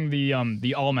holding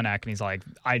the almanac, and he's like,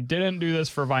 I didn't do this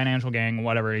for financial gain,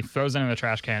 whatever. He throws it in the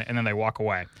trash can, and then they walk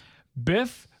away.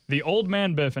 Biff, the old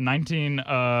man Biff in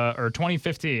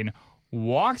 2015,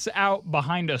 walks out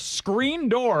behind a screen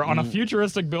door on a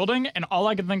futuristic building, and all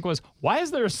I could think was, why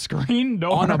is there a screen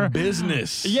door on a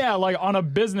business? Yeah, like on a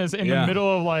business in the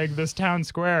middle of like this town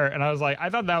square. And I was like, I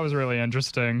thought that was really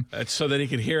interesting. That's so that he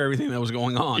could hear everything that was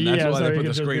going on. That's why they put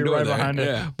the screen door there. Behind it.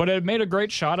 Yeah. But it made a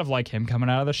great shot of like him coming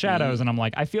out of the shadows, and I'm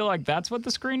like, I feel like that's what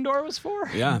the screen door was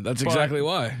for. Yeah, that's exactly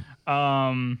why.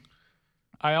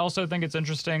 I also think it's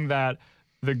interesting that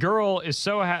the girl is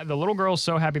the little girl is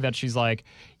so happy that she's like,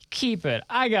 keep it.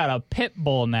 I got a pit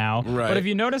bull now. Right. But if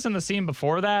you notice in the scene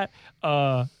before that,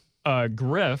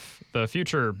 Griff, the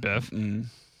future Biff,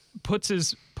 puts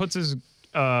his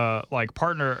like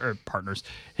partners,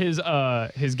 his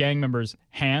gang members'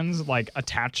 hands like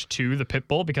attached to the pit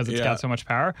bull because it's got so much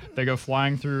power. They go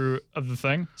flying through the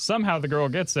thing. Somehow the girl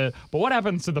gets it, but what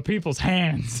happens to the people's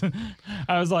hands?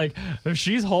 I was like, if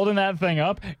she's holding that thing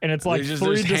up and it's like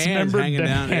three dismembered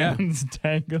hands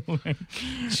dangling.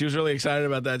 She was really excited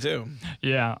about that too.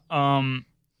 Yeah.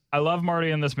 I love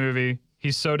Marty in this movie.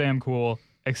 He's so damn cool,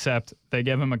 except they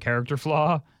give him a character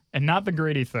flaw. And not the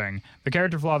greedy thing. The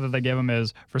character flaw that they give him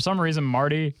is, for some reason,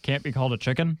 Marty can't be called a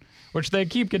chicken, which they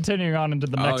keep continuing on into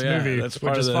the next movie,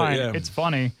 which is fine. Yeah. It's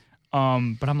funny.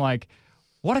 But I'm like,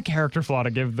 what a character flaw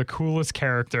to give the coolest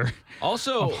character.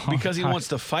 Also, because he wants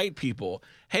to fight people.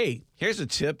 Hey, here's a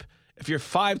tip. If you're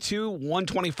 5'2",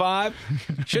 125,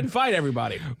 shouldn't fight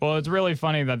everybody. Well, it's really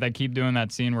funny that they keep doing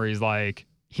that scene where he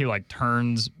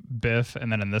turns Biff, and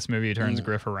then in this movie he turns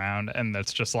Griff around, and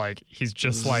that's just like he's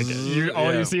just like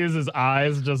all you see is his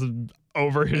eyes just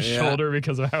over his shoulder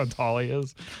because of how tall he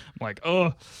is. I'm like,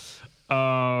 oh.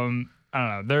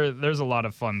 I don't know. There's a lot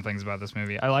of fun things about this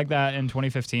movie. I like that in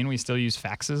 2015 we still use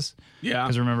faxes. Yeah.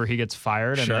 Because remember he gets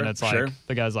fired and then it's like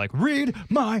the guy's like, read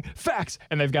my fax.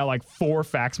 And they've got like 4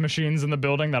 fax machines in the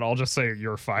building that all just say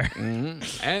you're fired.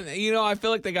 Mm-hmm. And I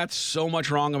feel like they got so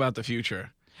much wrong about the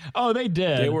future. Oh, they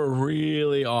did. They were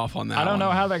really off on that. I don't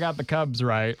know how they got the Cubs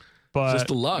right, but just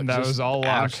the luck. That was all luck.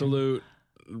 Absolute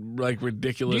like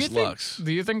ridiculous lucks.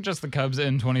 Do you think just the Cubs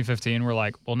in 2015 were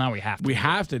like, well, now we have to. We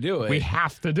have to do it. We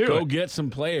have to do it. Go get some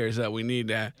players that we need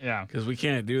to. Yeah. Because we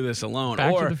can't do this alone.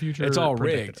 Back or to the Future it's all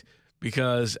predicted rigged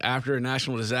because after a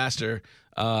national disaster,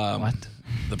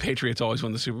 the Patriots always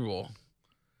win the Super Bowl.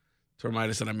 To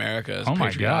remind us that America is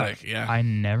patriotic. My God. Yeah. I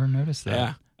never noticed that.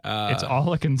 Yeah. It's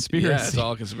all a conspiracy. Yeah, it's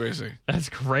all a conspiracy. That's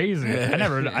crazy. I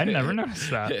never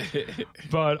noticed that.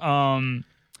 But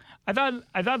I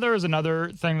thought there was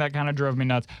another thing that kind of drove me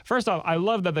nuts. First off, I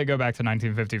love that they go back to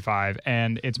 1955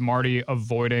 and it's Marty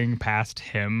avoiding past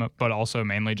him, but also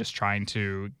mainly just trying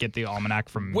to get the almanac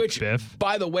from Biff.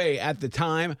 By the way, at the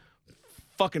time,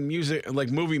 fucking music, like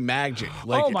movie magic.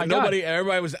 Like, oh my God.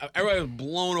 Everybody was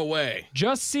blown away.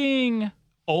 Just seeing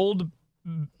old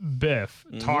Biff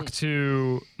talk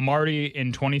to Marty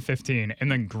in 2015,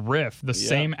 and then Griff, the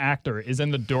same actor, is in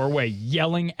the doorway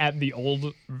yelling at the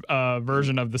old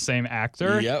version of the same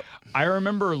actor. Yep. I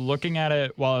remember looking at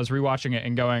it while I was rewatching it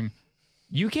and going,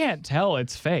 you can't tell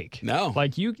it's fake. No.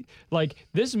 Like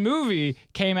this movie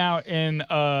came out in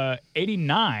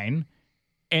 89.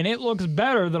 And it looks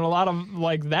better than a lot of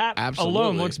like that. Absolutely.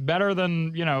 Alone looks better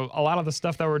than, a lot of the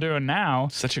stuff that we're doing now.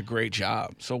 Such a great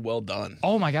job. So well done.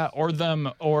 Oh my God. Or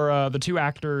the 2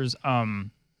 actors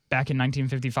back in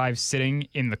 1955 sitting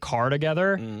in the car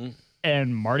together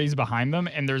and Marty's behind them.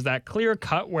 And there's that clear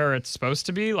cut where it's supposed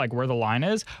to be, like where the line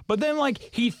is. But then like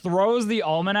he throws the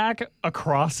almanac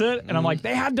across it. And I'm like,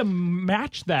 they had to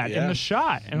match that in the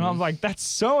shot. And I'm like, that's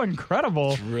so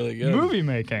incredible. It's really good. Movie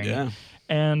making. Yeah.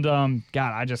 And, God,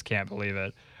 I just can't believe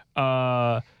it.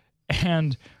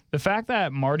 And the fact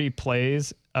that Marty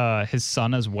plays his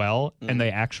son as well, and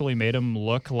they actually made him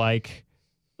look like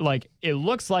it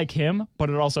looks like him, but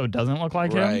it also doesn't look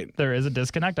like him. There is a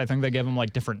disconnect. I think they gave him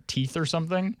like different teeth or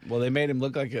something. Well, they made him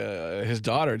look like his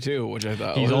daughter too, which I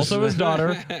thought he's also his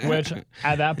daughter. Which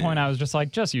at that point I was just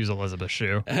like, just use Elizabeth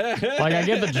Shue. Like I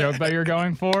get the joke that you're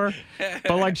going for,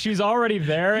 but like she's already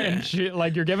there, and she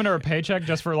like you're giving her a paycheck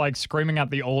just for like screaming at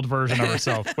the old version of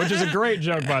herself, which is a great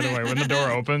joke by the way. When the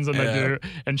door opens and they do,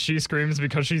 and she screams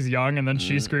because she's young, and then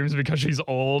she screams because she's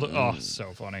old. Oh,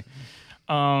 so funny.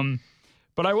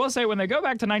 But I will say, when they go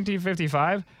back to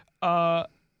 1955,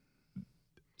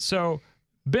 so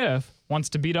Biff wants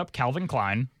to beat up Calvin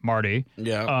Klein, Marty,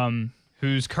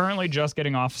 who's currently just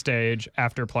getting off stage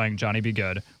after playing Johnny B.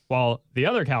 Good, while the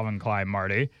other Calvin Klein,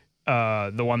 Marty,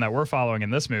 the one that we're following in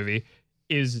this movie,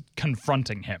 is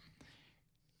confronting him.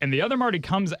 And the other Marty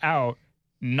comes out,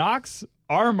 knocks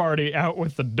our Marty out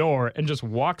with the door, and just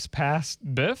walks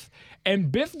past Biff.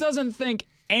 And Biff doesn't think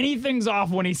anything's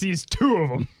off when he sees 2 of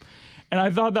them. And I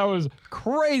thought that was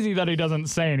crazy that he doesn't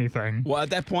say anything. Well, at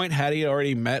that point, had he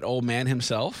already met Old Man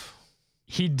himself?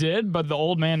 He did, but the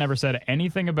old man never said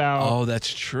anything about. Oh,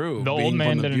 that's true. The old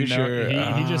man didn't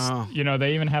know. He just,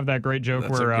 they even have that great joke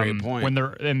where when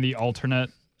they're in the alternate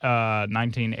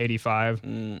 1985,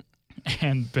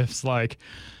 and Biff's like,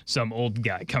 some old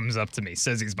guy comes up to me,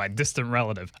 says he's my distant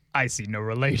relative. I see no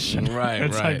relation. Right,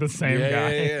 it's like the same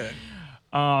guy.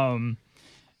 Yeah.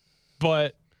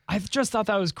 But I just thought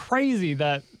that was crazy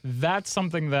that that's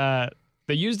something that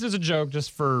they used as a joke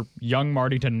just for young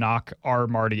Marty to knock our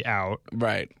Marty out.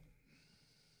 Right.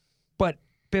 But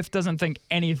Biff doesn't think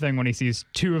anything when he sees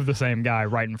 2 of the same guy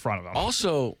right in front of him.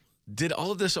 Also, did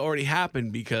all of this already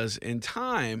happen? Because in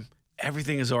time,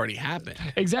 everything has already happened.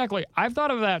 Exactly. I've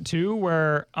thought of that too,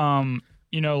 where,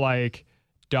 like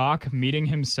Doc meeting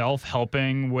himself,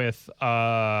 helping with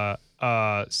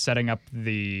setting up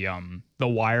the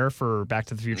wire for Back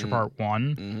to the Future Part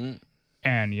 1.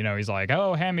 And, he's like,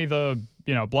 oh, hand me the,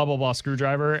 blah, blah, blah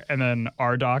screwdriver. And then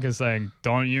our Doc is saying,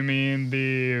 don't you mean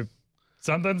the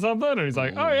something, something? And he's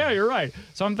like, oh, yeah, you're right.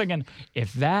 So I'm thinking,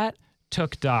 if that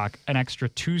took Doc an extra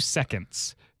 2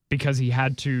 seconds because he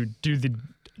had to do the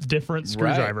different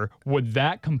screwdriver, would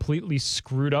that completely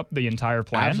screwed up the entire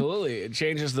plan? Absolutely. It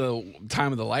changes the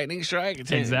time of the lightning strike. It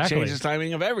changes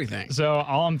timing of everything. So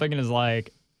all I'm thinking is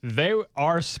like, they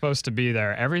are supposed to be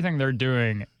there. Everything they're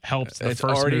doing helps the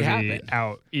first movie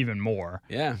out even more.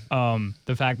 Yeah.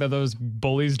 The fact that those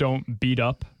bullies don't beat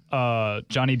up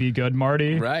Johnny B. Good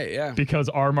Marty. Right, yeah. Because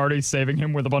our Marty's saving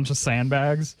him with a bunch of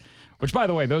sandbags. Which, by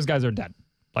the way, those guys are dead.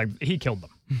 Like, he killed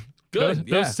them. Good.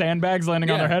 Those sandbags landing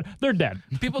on their head, they're dead.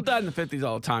 People died in the 50s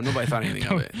all the time. Nobody thought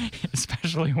anything of it.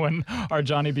 Especially when our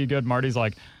Johnny B. Good Marty's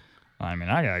like, I mean,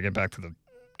 I gotta get back to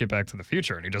the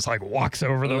future, and he just like walks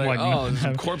over them like oh,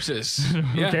 there's corpses.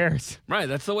 Who cares? Right,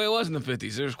 that's the way it was in the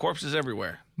 50s. There's corpses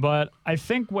everywhere. But I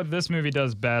think what this movie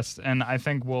does best, and I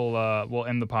think we'll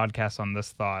end the podcast on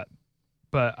this thought,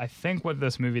 but I think what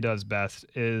this movie does best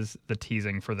is the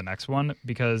teasing for the next one,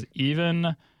 because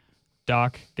even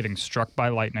Doc getting struck by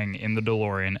lightning in the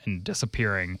DeLorean and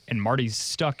disappearing, and Marty's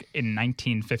stuck in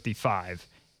 1955,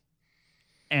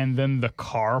 and then the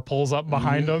car pulls up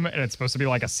behind him, and it's supposed to be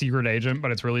like a secret agent,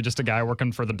 but it's really just a guy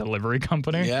working for the delivery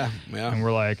company. Yeah. And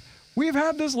we're like, we've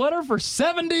had this letter for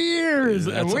 70 years,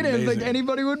 and we didn't think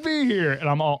anybody would be here. And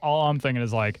all I'm thinking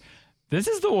is like, this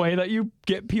is the way that you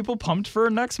get people pumped for a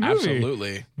next movie.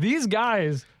 Absolutely. These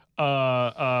guys,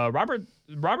 Robert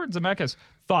Zemeckis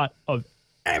thought of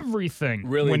everything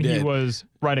when he was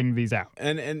writing these out.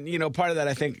 And you know, part of that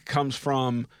I think comes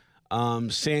from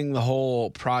seeing the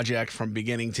whole project from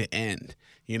beginning to end.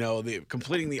 You know,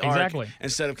 completing the arc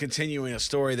instead of continuing a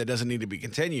story that doesn't need to be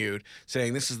continued,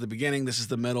 saying this is the beginning, this is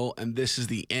the middle, and this is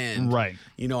the end. Right.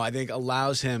 You know, I think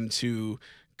allows him to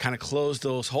kind of close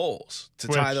those holes, to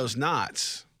tie those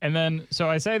knots. And then, so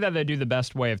I say that they do the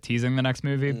best way of teasing the next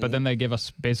movie, but then they give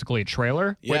us basically a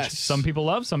trailer, which some people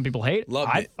love, some people hate.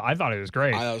 I thought it was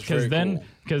great. I thought it was very cool.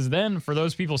 Because then for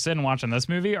those people sitting watching this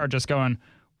movie are just going,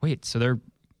 wait, so they're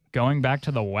going back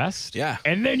to the West? Yeah.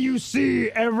 And then you see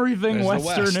everything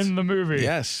Western in the movie.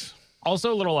 Yes.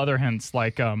 Also, little other hints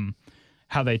like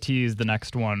how they tease the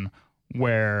next one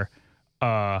where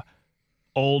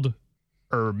old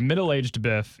or middle-aged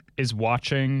Biff is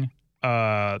watching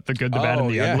The Good, the Bad, and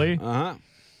the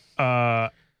Ugly.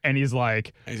 And he's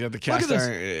like, he's got the cast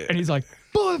iron. And he's like,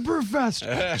 bulletproof vest,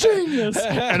 genius.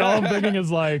 And all I'm thinking is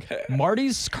like,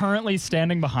 Marty's currently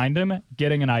standing behind him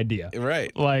getting an idea.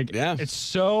 Right. Like, it's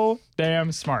so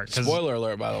damn smart. Spoiler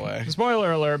alert, by the way.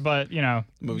 Spoiler alert, but you know.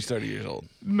 The movie's 30 years old.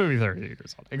 Movie 30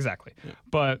 years old. Exactly. Yeah.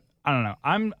 But I don't know.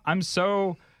 I'm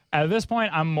so, at this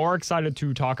point, I'm more excited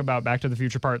to talk about Back to the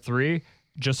Future Part 3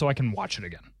 just so I can watch it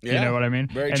again. Yeah, you know what I mean?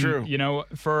 Very true. You know,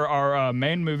 for our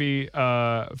main movie,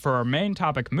 for our main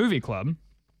topic, Movie Club,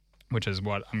 which is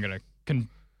what I'm going to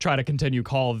try to continue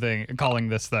calling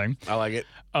this thing. I like it.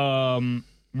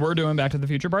 We're doing Back to the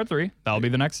Future Part 3. That'll be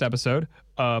the next episode.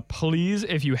 Please,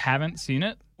 if you haven't seen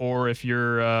it, or if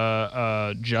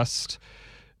you're just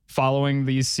following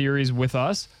these series with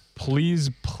us, please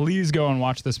go and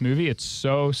watch this movie. It's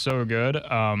so good.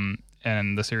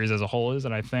 And the series as a whole is.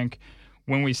 And I think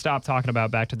when we stop talking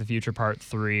about Back to the Future Part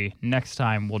 3, next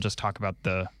time we'll just talk about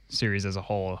the series as a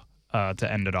whole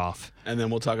to end it off. And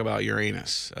then we'll talk about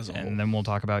Uranus as a whole. And then we'll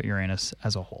talk about Uranus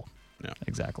as a whole. Yeah.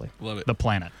 Exactly. Love it. The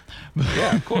planet.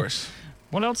 Yeah, of course.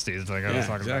 What else do you think I was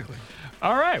talking exactly.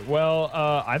 about? All right. Well,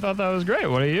 I thought that was great.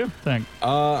 What do you think?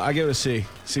 I give it a C.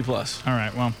 C+. All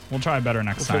right. Well, we'll try better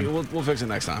next time. We'll fix it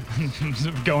next time.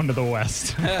 Going to the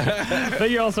West.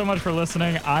 Thank you all so much for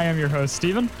listening. I am your host,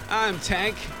 Steven. I'm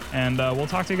Tank. And we'll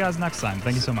talk to you guys next time.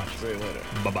 Thank you so much. See you later.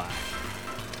 Bye-bye.